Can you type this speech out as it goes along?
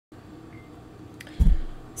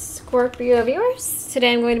Scorpio viewers.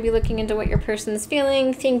 Today I'm going to be looking into what your person is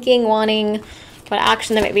feeling, thinking, wanting, what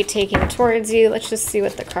action they might be taking towards you. Let's just see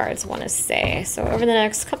what the cards want to say. So over the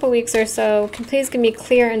next couple weeks or so, please give me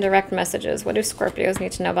clear and direct messages. What do Scorpios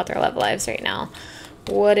need to know about their love lives right now?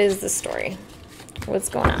 What is the story? What's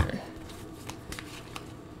going on?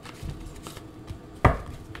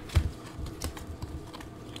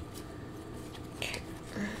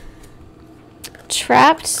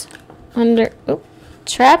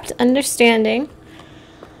 Trapped understanding,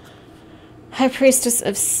 High Priestess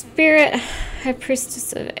of Spirit, High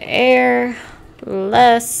Priestess of Air,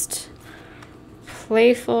 Lust,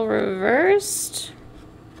 Playful Reversed,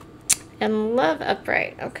 and Love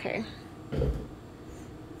Upright. Okay.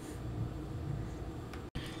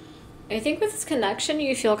 I think with this connection,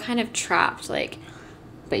 you feel kind of trapped,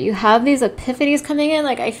 but you have these epiphanies coming in.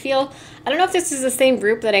 I don't know if this is the same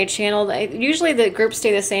group that I channeled. Usually the groups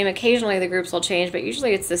stay the same. Occasionally the groups will change, but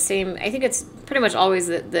usually it's the same. I think it's pretty much always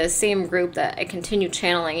the same group that I continue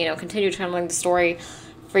channeling, continue channeling the story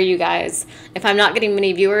for you guys. If I'm not getting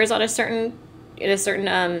many viewers on a certain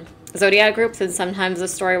zodiac group, then sometimes the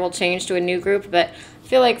story will change to a new group. But I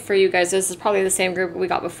feel like for you guys, this is probably the same group we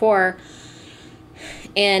got before.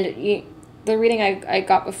 And the reading I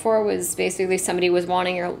got before was basically somebody was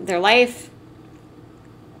wanting their life.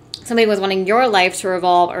 Somebody was wanting your life to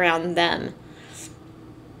revolve around them.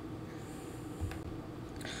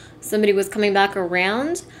 Somebody was coming back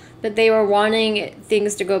around, but they were wanting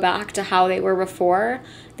things to go back to how they were before.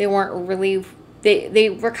 They weren't really... They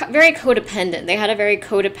were very codependent. They had a very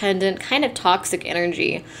codependent, kind of toxic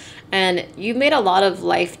energy. And you've made a lot of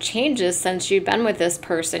life changes since you've been with this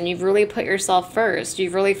person. You've really put yourself first.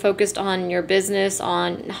 You've really focused on your business,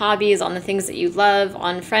 on hobbies, on the things that you love,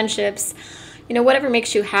 on friendships, whatever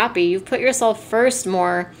makes you happy. You've put yourself first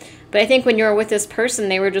more. But I think when you were with this person,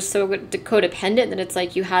 they were just so codependent that it's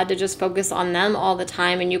like you had to just focus on them all the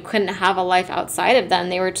time and you couldn't have a life outside of them.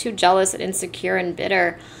 They were too jealous and insecure and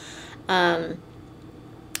bitter.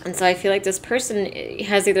 And so I feel like this person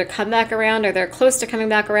has either come back around or they're close to coming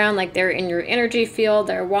back around, like they're in your energy field,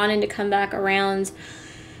 they're wanting to come back around.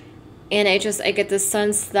 And I get this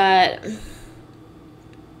sense that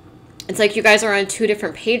it's like you guys are on two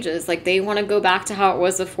different pages. Like they want to go back to how it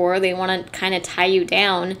was before. They want to kind of tie you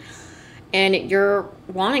down. And you're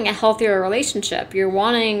wanting a healthier relationship. You're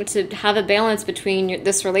wanting to have a balance between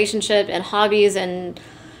this relationship and hobbies and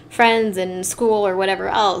friends and school or whatever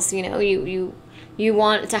else. You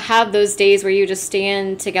want to have those days where you just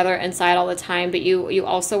stand together inside all the time, but you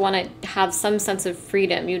also want to have some sense of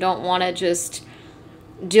freedom. You don't want to just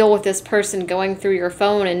deal with this person going through your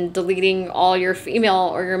phone and deleting all your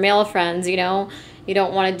female or your male friends, You don't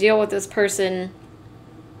want to deal with this person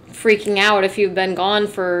freaking out if you've been gone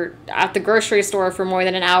at the grocery store for more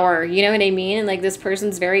than an hour. You know what I mean? Like this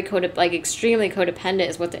person's very extremely codependent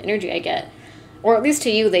is what the energy I get. Or at least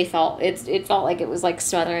to you, it felt like it was like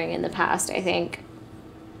smothering in the past, I think.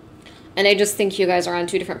 And I just think you guys are on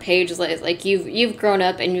two different pages. Like you've grown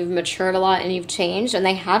up and you've matured a lot and you've changed, and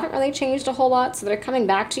they haven't really changed a whole lot. So they're coming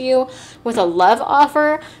back to you with a love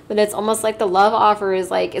offer, but it's almost like the love offer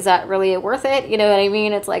is like, is that really worth it? You know what I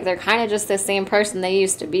mean? It's like they're kind of just the same person they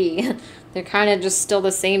used to be. They're kind of just still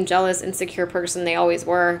the same jealous, insecure person they always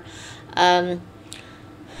were.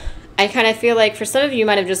 I kind of feel like for some of you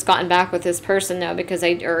might have just gotten back with this person now because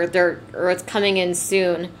or it's coming in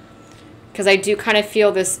soon. Because I do kind of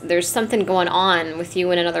feel there's something going on with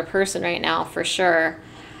you and another person right now for sure.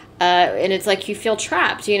 And it's like you feel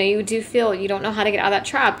trapped. You do feel you don't know how to get out of that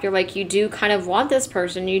trap. You're like, you do kind of want this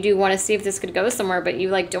person. You do want to see if this could go somewhere, but you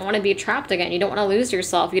don't want to be trapped again. You don't want to lose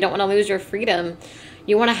yourself. You don't want to lose your freedom.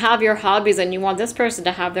 You want to have your hobbies and you want this person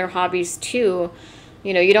to have their hobbies too.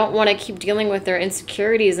 You don't want to keep dealing with their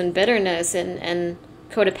insecurities and bitterness and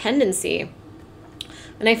codependency.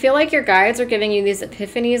 And I feel like your guides are giving you these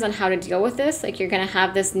epiphanies on how to deal with this. Like you're going to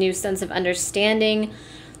have this new sense of understanding.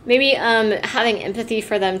 Maybe having empathy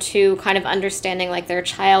for them too, kind of understanding like their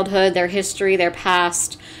childhood, their history, their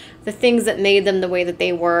past, the things that made them the way that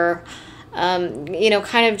they were. Kind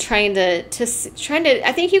of trying to,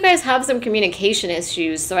 I think you guys have some communication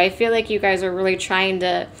issues. So I feel like you guys are really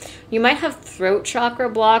you might have throat chakra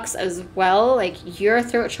blocks as well. Like your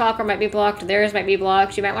throat chakra might be blocked, theirs might be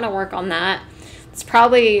blocked. You might want to work on that. It's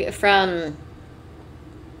probably from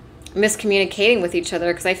miscommunicating with each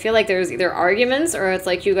other because I feel like there's either arguments or it's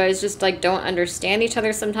like you guys just don't understand each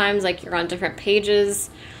other sometimes. Like you're on different pages.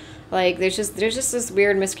 Like there's just this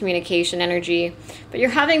weird miscommunication energy. But you're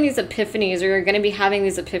having these epiphanies, or you're going to be having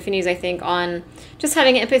these epiphanies, I think, on just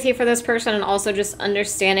having empathy for this person and also just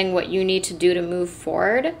understanding what you need to do to move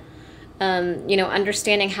forward. You know,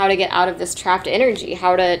 understanding how to get out of this trapped energy,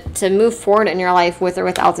 how to move forward in your life with or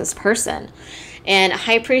without this person. And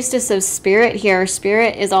High Priestess of Spirit here,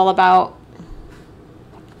 Spirit is all about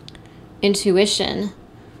intuition.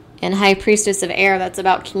 And High Priestess of Air, that's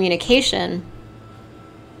about communication.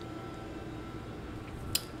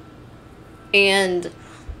 And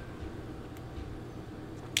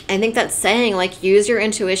I think that's saying, like, use your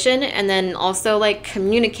intuition and then also, like,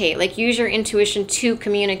 communicate. Like, use your intuition to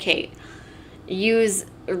communicate.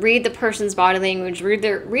 Read the person's body language, read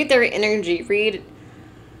their energy,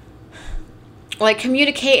 like,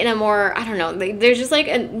 communicate in a more, I don't know, there's just, like,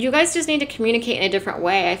 you guys just need to communicate in a different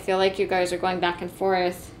way. I feel like you guys are going back and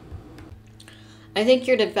forth. I think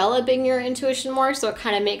you're developing your intuition more, so it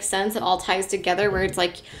kind of makes sense. It all ties together, where it's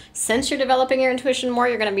like, since you're developing your intuition more,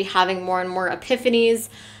 you're going to be having more and more epiphanies,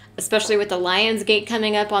 especially with the Lion's Gate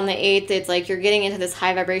coming up on the 8th. It's like you're getting into this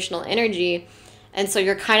high vibrational energy, and so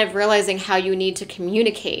you're kind of realizing how you need to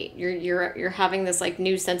communicate. You're having this, like,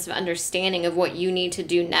 new sense of understanding of what you need to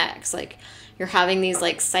do next. Like, you're having these,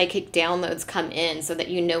 like, psychic downloads come in so that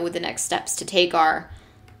you know what the next steps to take are.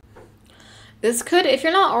 This could, if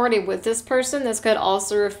you're not already with this person, this could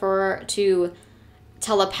also refer to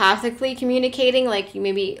telepathically communicating, like, you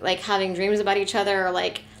maybe, like, having dreams about each other, or,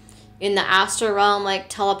 like, in the astral realm, like,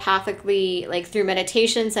 telepathically, like, through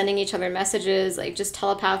meditation, sending each other messages, like, just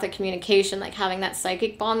telepathic communication, like, having that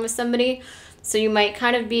psychic bond with somebody. So you might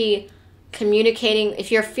kind of be communicating, if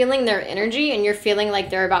you're feeling their energy and you're feeling like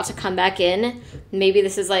they're about to come back in, maybe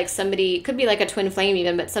this is, like, somebody, could be like a twin flame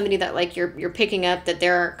even, but somebody that, like, you're picking up that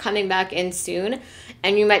they're coming back in soon,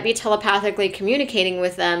 and you might be telepathically communicating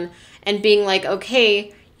with them and being like,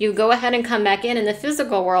 okay, you go ahead and come back in the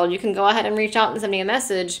physical world, you can go ahead and reach out and send me a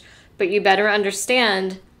message, but you better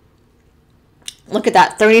understand. Look at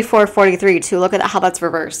that, 3443 too. Look at that, how that's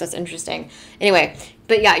reversed. That's interesting. Anyway,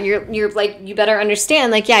 but yeah, you're like, you better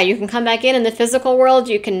understand, like, yeah, you can come back in the physical world,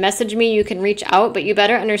 you can message me, you can reach out, but you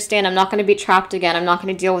better understand, I'm not going to be trapped again. I'm not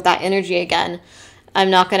going to deal with that energy again. I'm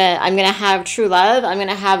going to have true love. I'm going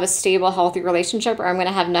to have a stable, healthy relationship, or I'm going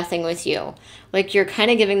to have nothing with you. Like, you're kind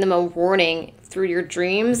of giving them a warning through your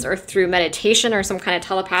dreams or through meditation or some kind of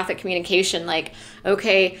telepathic communication. Like,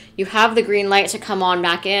 okay, you have the green light to come on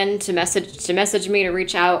back in, to message me, to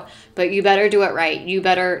reach out, but you better do it right. You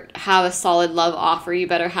better have a solid love offer. You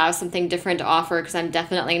better have something different to offer, because I'm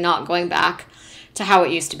definitely not going back to how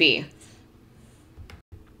it used to be.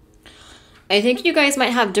 I think you guys might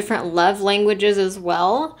have different love languages as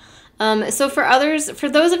well. So for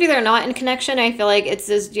those of you that are not in connection, I feel like it's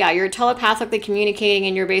just, yeah, you're telepathically communicating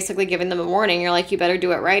and you're basically giving them a warning. You're like, you better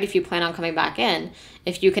do it right if you plan on coming back in.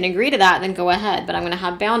 If you can agree to that, then go ahead. But I'm going to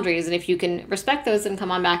have boundaries. And if you can respect those, then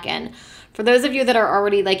come on back in. For those of you that are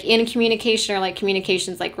already, like, in communication, or, like,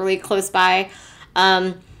 communication's, like, really close by,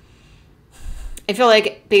 I feel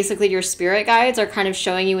like basically your spirit guides are kind of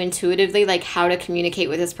showing you intuitively, like, how to communicate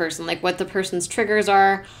with this person, like, what the person's triggers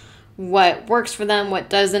are, what works for them, what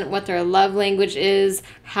doesn't, what their love language is,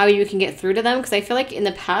 how you can get through to them. Because I feel like in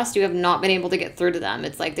the past you have not been able to get through to them.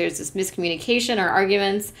 It's like there's this miscommunication or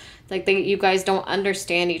arguments, like you guys don't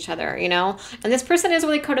understand each other, you know? And this person is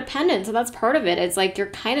really codependent, so that's part of it. It's like you're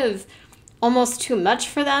kind of almost too much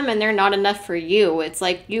for them and they're not enough for you. It's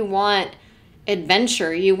like you want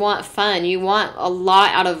adventure, you want fun, you want a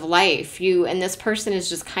lot out of life. And this person is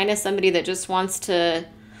just kind of somebody that just wants to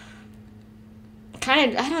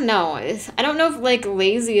kind of, I don't know if, like,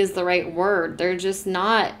 lazy is the right word. They're just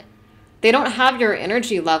not, they don't have your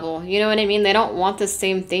energy level, you know what I mean? They don't want the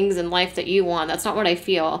same things in life that you want. That's not what I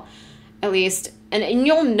feel, at least. And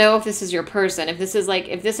you'll know if this is your person. If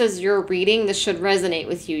this is your reading, this should resonate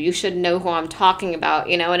with you. You should know who I'm talking about,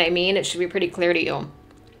 you know what I mean? It should be pretty clear to you.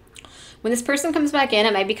 When this person comes back in,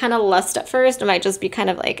 it might be kind of lust at first. It might just be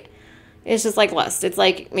kind of like, it's just like lust. It's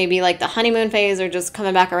like maybe like the honeymoon phase or just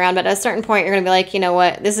coming back around. But at a certain point, you're going to be like, you know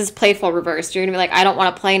what? This is playful reversed. You're going to be like, I don't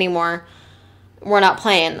want to play anymore. We're not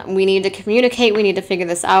playing. We need to communicate. We need to figure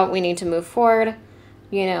this out. We need to move forward,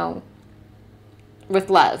 you know,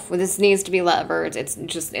 with love. This needs to be love, or it's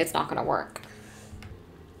not going to work.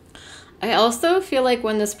 I also feel like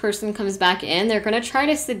when this person comes back in, they're going to try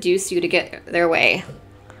to seduce you to get their way.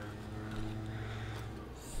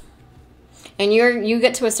 And you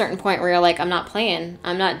get to a certain point where you're like, I'm not playing.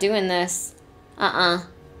 I'm not doing this.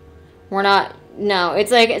 We're not. No,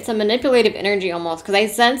 it's like, it's a manipulative energy almost. Because I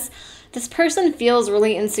sense this person feels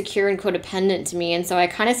really insecure and codependent to me. And so I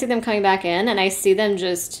kind of see them coming back in. And I see them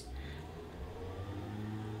just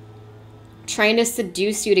trying to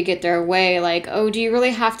seduce you to get their way. Like, oh, do you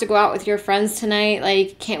really have to go out with your friends tonight?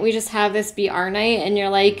 Like, can't we just have this be our night? And you're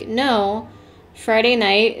like, no, Friday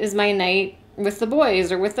night is my night with the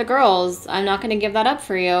boys or with the girls. I'm not going to give that up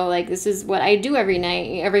for you. Like, this is what I do every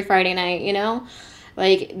night, every Friday night, you know?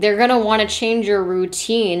 Like, they're going to want to change your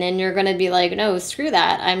routine, and you're going to be like, no, screw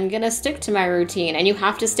that. I'm going to stick to my routine, and you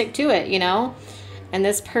have to stick to it, you know? And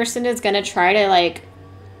this person is going to try to, like,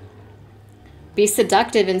 be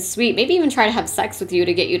seductive and sweet. Maybe even try to have sex with you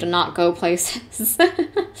to get you to not go places.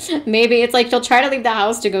 Maybe it's like they'll try to leave the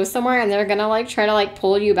house to go somewhere, and they're going to, like, try to, like,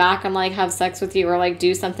 pull you back and, like, have sex with you or, like,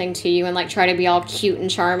 do something to you and, like, try to be all cute and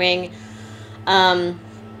charming. And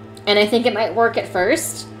I think it might work at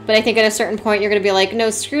first. But I think at a certain point, you're going to be like, no,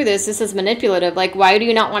 screw this. This is manipulative. Like, why do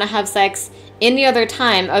you not want to have sex any other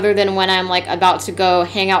time other than when I'm, like, about to go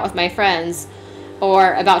hang out with my friends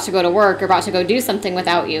or about to go to work or about to go do something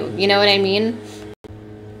without you? You know what I mean?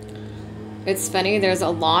 It's funny. There's a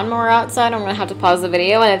lawnmower outside. I'm going to have to pause the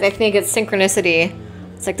video. And I think it's synchronicity.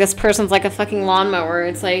 It's like this person's like a fucking lawnmower.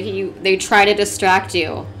 It's like they try to distract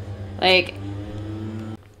you. Like,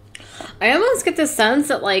 I almost get the sense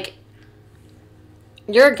that, like,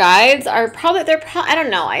 your guides are probably, I don't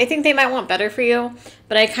know. I think they might want better for you,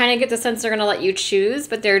 but I kind of get the sense they're going to let you choose,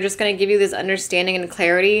 but they're just going to give you this understanding and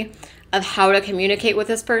clarity of how to communicate with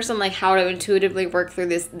this person, like how to intuitively work through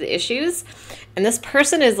the issues. And this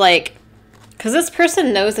person is like, because this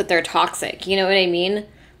person knows that they're toxic, you know what I mean?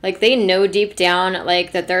 Like, they know deep down,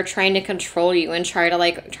 like, that they're trying to control you and trying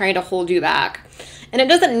to hold you back. And it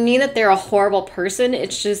doesn't mean that they're a horrible person.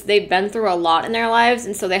 It's just they've been through a lot in their lives,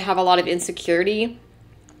 and so they have a lot of insecurity.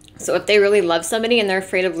 So if they really love somebody and they're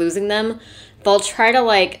afraid of losing them, they'll try to,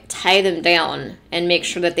 like, tie them down and make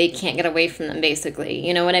sure that they can't get away from them, basically.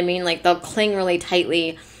 You know what I mean? Like, they'll cling really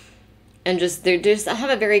tightly and they just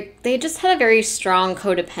have a very strong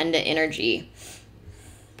codependent energy.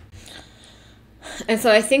 And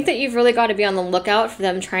so I think that you've really got to be on the lookout for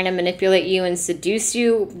them trying to manipulate you and seduce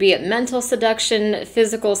you, be it mental seduction,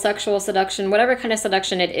 physical, sexual seduction, whatever kind of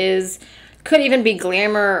seduction it is. Could even be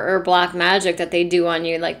glamour or black magic that they do on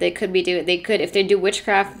you. Like, if they do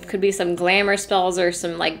witchcraft, could be some glamour spells or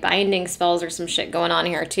some, like, binding spells or some shit going on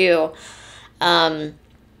here too. Because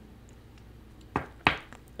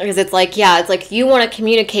it's like, yeah, it's like you want to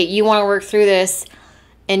communicate, you want to work through this,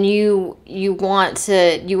 and you want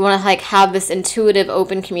to like have this intuitive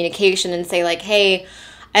open communication and say, like, hey,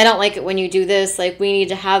 I don't like it when you do this. Like, we need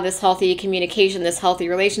to have this healthy communication, this healthy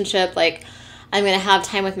relationship. Like, I'm going to have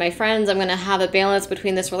time with my friends. I'm going to have a balance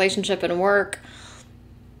between this relationship and work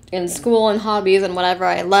and school and hobbies and whatever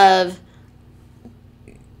I love.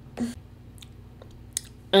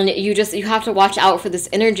 And you have to watch out for this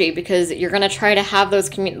energy, because you're going to try to have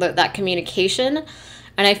that communication.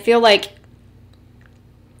 And I feel like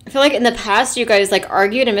in the past you guys, like,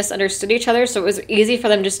 argued and misunderstood each other, so it was easy for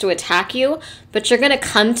them just to attack you. But you're going to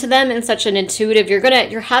come to them in such an intuitive,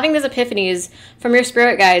 you're having these epiphanies from your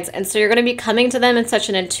spirit guides, and so you're going to be coming to them in such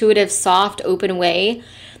an intuitive, soft, open way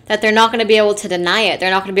that they're not going to be able to deny it.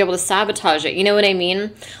 They're not going to be able to sabotage it. You know what I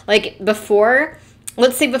mean? Like,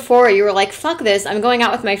 let's say before you were like, fuck this, I'm going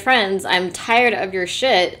out with my friends, I'm tired of your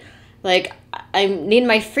shit, like, I need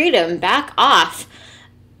my freedom, back off.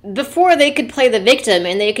 Before, they could play the victim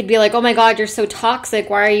and they could be like, oh my God, you're so toxic,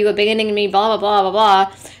 why are you abandoning me, blah, blah, blah, blah,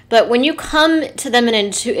 blah. But when you come to them in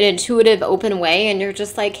an intuitive, open way, and you're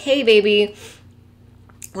just like, hey, baby,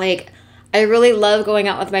 like, I really love going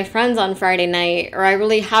out with my friends on Friday night, or I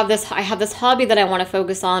have this hobby that I want to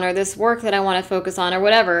focus on, or this work that I want to focus on, or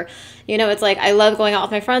whatever. You know, it's like, I love going out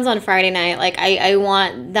with my friends on Friday night. Like, I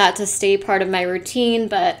want that to stay part of my routine,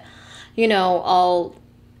 but, you know,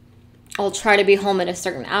 I'll try to be home at a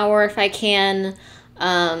certain hour if I can.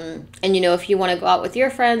 And, you know, if you want to go out with your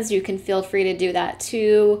friends, you can feel free to do that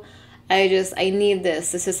too. I need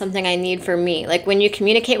this. This is something I need for me. Like, when you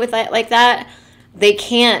communicate with that like that, they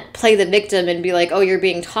can't play the victim and be like, oh, you're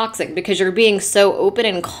being toxic, because you're being so open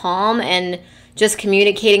and calm and just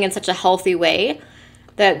communicating in such a healthy way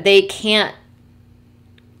that they can't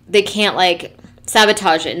like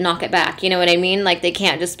sabotage it and knock it back. You know what I mean? Like, they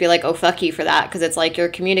can't just be like, oh, fuck you for that, because it's like you're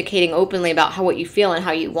communicating openly about what you feel and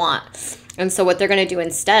how you want. And so what they're going to do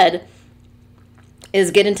instead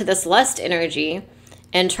is get into this lust energy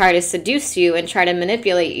and try to seduce you and try to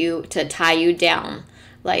manipulate you to tie you down.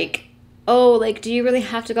 Like, oh, like, do you really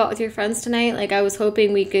have to go out with your friends tonight? Like, I was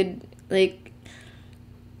hoping we could, like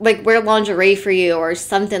wear lingerie for you or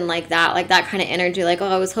something like that. Like, that kind of energy. Like, oh,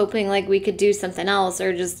 I was hoping, like, we could do something else,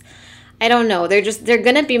 or just, I don't know. They're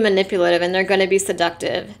going to be manipulative and they're going to be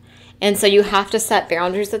seductive. And so you have to set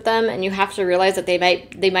boundaries with them, and you have to realize that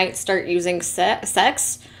they might start using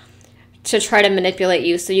sex to try to manipulate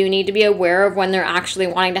you. So you need to be aware of when they're actually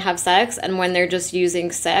wanting to have sex and when they're just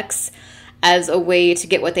using sex as a way to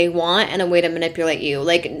get what they want and a way to manipulate you.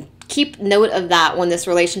 Like, keep note of that when this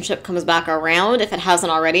relationship comes back around, if it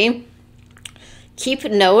hasn't already. Keep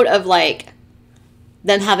note of, like,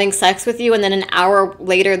 them having sex with you, and then an hour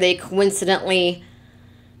later they coincidentally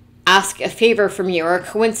ask a favor from you, or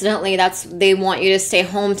coincidentally they want you to stay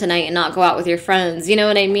home tonight and not go out with your friends. You know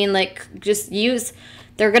what I mean? Like, just use,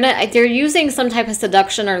 they're using some type of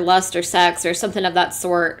seduction or lust or sex or something of that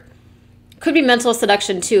sort. Could be mental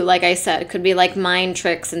seduction too, like I said. It could be like mind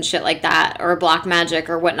tricks and shit like that, or black magic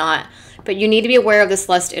or whatnot. But you need to be aware of this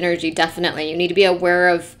lust energy, definitely. You need to be aware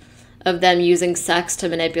of them using sex to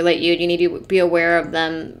manipulate you. You need to be aware of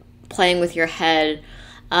them playing with your head.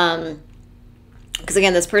 Because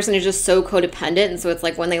again, this person is just so codependent, and so it's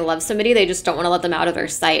like when they love somebody, they just don't want to let them out of their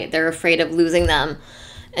sight. They're afraid of losing them.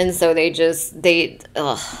 And so I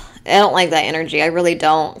don't like that energy. I really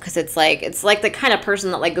don't, because it's like the kind of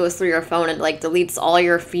person that like goes through your phone and like deletes all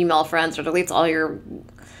your female friends or deletes all your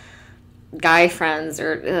guy friends,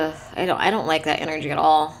 or I don't like that energy at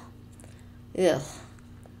all. Ugh.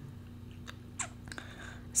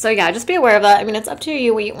 So yeah, just be aware of that. I mean, it's up to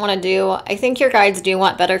you what you want to do. I think your guides do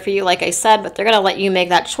want better for you, like I said, but they're going to let you make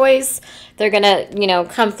that choice. They're going to,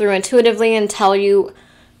 come through intuitively and tell you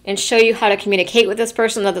and show you how to communicate with this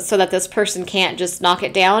person so that this person can't just knock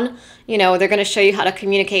it down. They're going to show you how to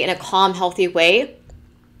communicate in a calm, healthy way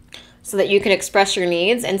so that you can express your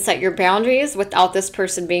needs and set your boundaries without this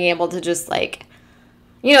person being able to just like,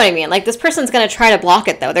 you know what I mean? Like, this person's going to try to block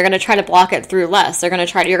it, though. They're going to try to block it through less. You're going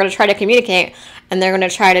to try to communicate, and they're going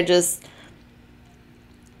to try to just,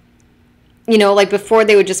 like before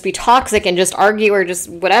they would just be toxic and just argue or just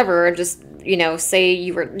whatever, or just, say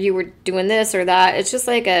you were doing this or that. It's just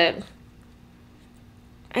like I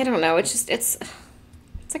don't know. It's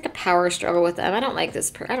like a power struggle with them. I don't like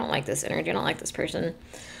this energy. I don't like this person.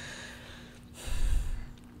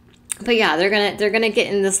 But yeah, they're gonna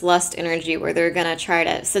get in this lust energy where they're gonna try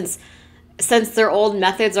to, since their old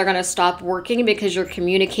methods are gonna stop working because you're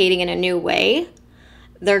communicating in a new way,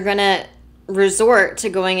 they're gonna resort to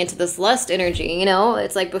going into this lust energy.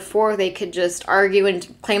 It's like before they could just argue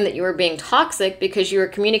and claim that you were being toxic because you were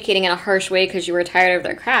communicating in a harsh way because you were tired of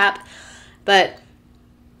their crap. But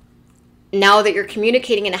now that you're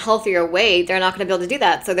communicating in a healthier way, they're not gonna be able to do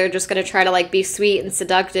that. So they're just gonna try to like be sweet and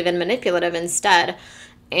seductive and manipulative instead.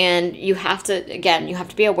 And you have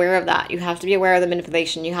to be aware of that. You have to be aware of the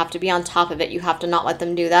manipulation. You have to be on top of it. You have to not let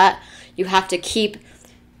them do that. You have to keep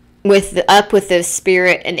up with the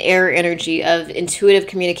spirit and air energy of intuitive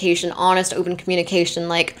communication, honest, open communication.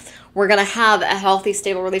 Like, we're going to have a healthy,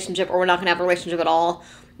 stable relationship, or we're not going to have a relationship at all.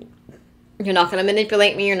 You're not going to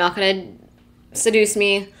manipulate me. You're not going to seduce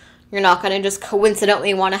me. You're not going to just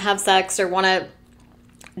coincidentally want to have sex or want to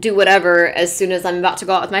do whatever as soon as I'm about to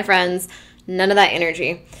go out with my friends. None of that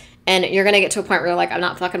energy. And you're going to get to a point where you're like, I'm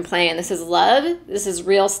not fucking playing. This is love. This is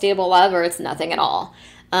real, stable love, or it's nothing at all.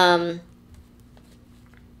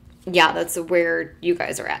 Yeah, that's where you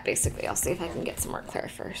guys are at, basically. I'll see if I can get some more clear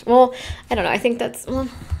first. Well, I don't know. I think that's, let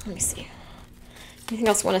me see. Anything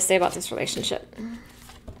else you want to say about this relationship?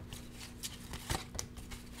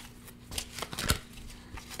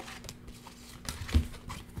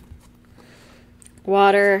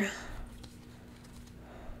 Water.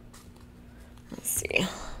 See.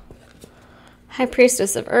 High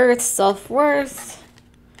Priestess of Earth, self-worth,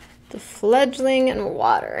 the fledgling, and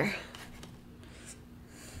water.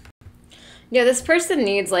 Yeah, this person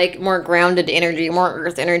needs like more grounded energy, more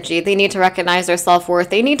earth energy. They need to recognize their self-worth.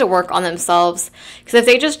 They need to work on themselves. Because if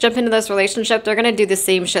they just jump into this relationship, they're going to do the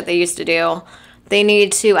same shit they used to do. They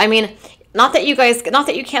need to, not that you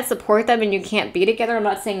can't support them and you can't be together. I'm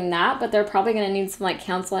not saying that, but they're probably going to need some like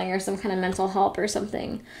counseling or some kind of mental help or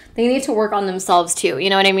something. They need to work on themselves too. You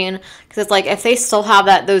know what I mean? Because it's like, if they still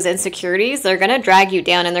have those insecurities, they're going to drag you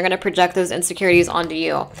down and they're going to project those insecurities onto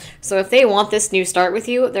you. So if they want this new start with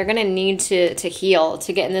you, they're going to need to heal,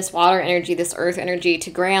 to get in this water energy, this earth energy, to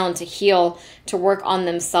ground, to heal, to work on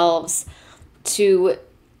themselves, to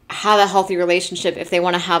have a healthy relationship if they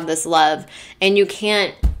want to have this love. And you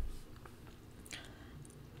can't,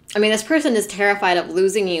 this person is terrified of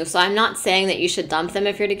losing you, so I'm not saying that you should dump them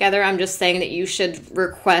if you're together. I'm just saying that you should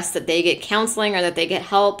request that they get counseling or that they get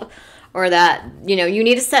help, or that, you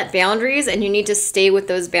need to set boundaries and you need to stay with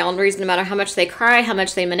those boundaries no matter how much they cry, how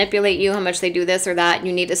much they manipulate you, how much they do this or that.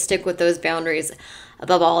 You need to stick with those boundaries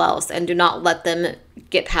above all else, and do not let them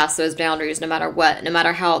get past those boundaries no matter what, no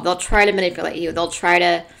matter how. They'll try to manipulate you. They'll try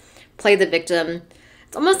to play the victim.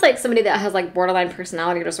 It's almost like somebody that has like borderline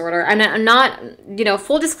personality disorder. I'm not,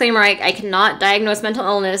 full disclaimer, I cannot diagnose mental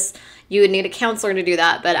illness. You would need a counselor to do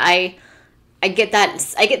that. But I get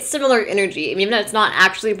that. I get similar energy. Even though it's not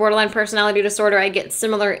actually borderline personality disorder, I get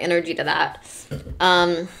similar energy to that.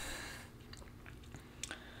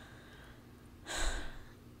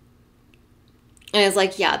 And it's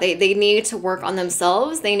like, yeah, they need to work on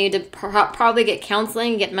themselves. They need to probably get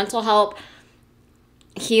counseling, get mental help,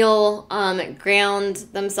 heal, ground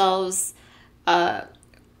themselves, learn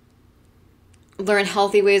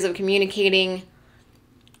healthy ways of communicating,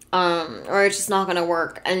 or it's just not going to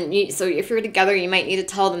work. And so if you're together, you might need to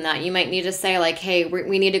tell them that. You might need to say like, hey,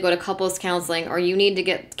 we need to go to couples counseling, or you need to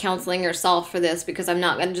get counseling yourself for this, because I'm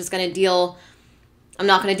not going to deal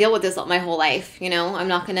with this my whole life. You know, I'm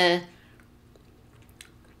not going to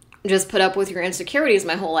just put up with your insecurities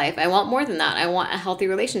my whole life. I want more than that. I want a healthy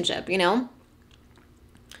relationship, you know?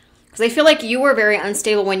 Because I feel like you were very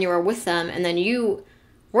unstable when you were with them, and then you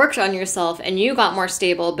worked on yourself and you got more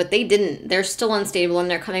stable, but they didn't. They're still unstable, and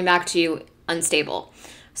they're coming back to you unstable.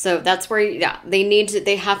 So that's where, yeah,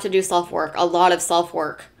 they have to do self-work, a lot of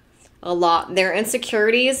self-work, a lot. Their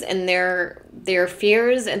insecurities and their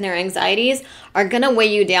fears and their anxieties are going to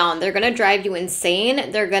weigh you down. They're going to drive you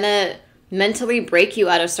insane. They're going to mentally break you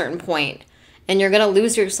at a certain point, and you're going to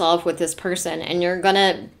lose yourself with this person, and you're going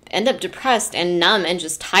to end up depressed and numb and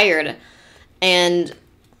just tired. And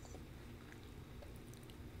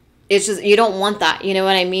it's just, you don't want that. You know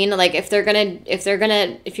what I mean? Like if you guys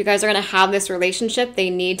are going to have this relationship, they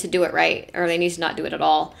need to do it right, or they need to not do it at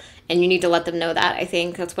all. And you need to let them know that. I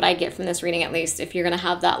think that's what I get from this reading, at least, if you're going to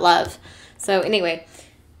have that love. So anyway,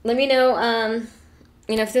 let me know,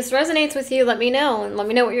 if this resonates with you, let me know, and let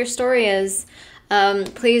me know what your story is.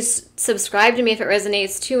 Please subscribe to me if it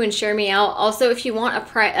resonates too, and share me out. Also, if you want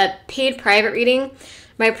a paid private reading,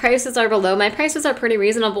 my prices are below. My prices are pretty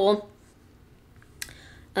reasonable.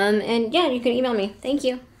 And yeah, you can email me. Thank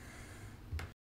you.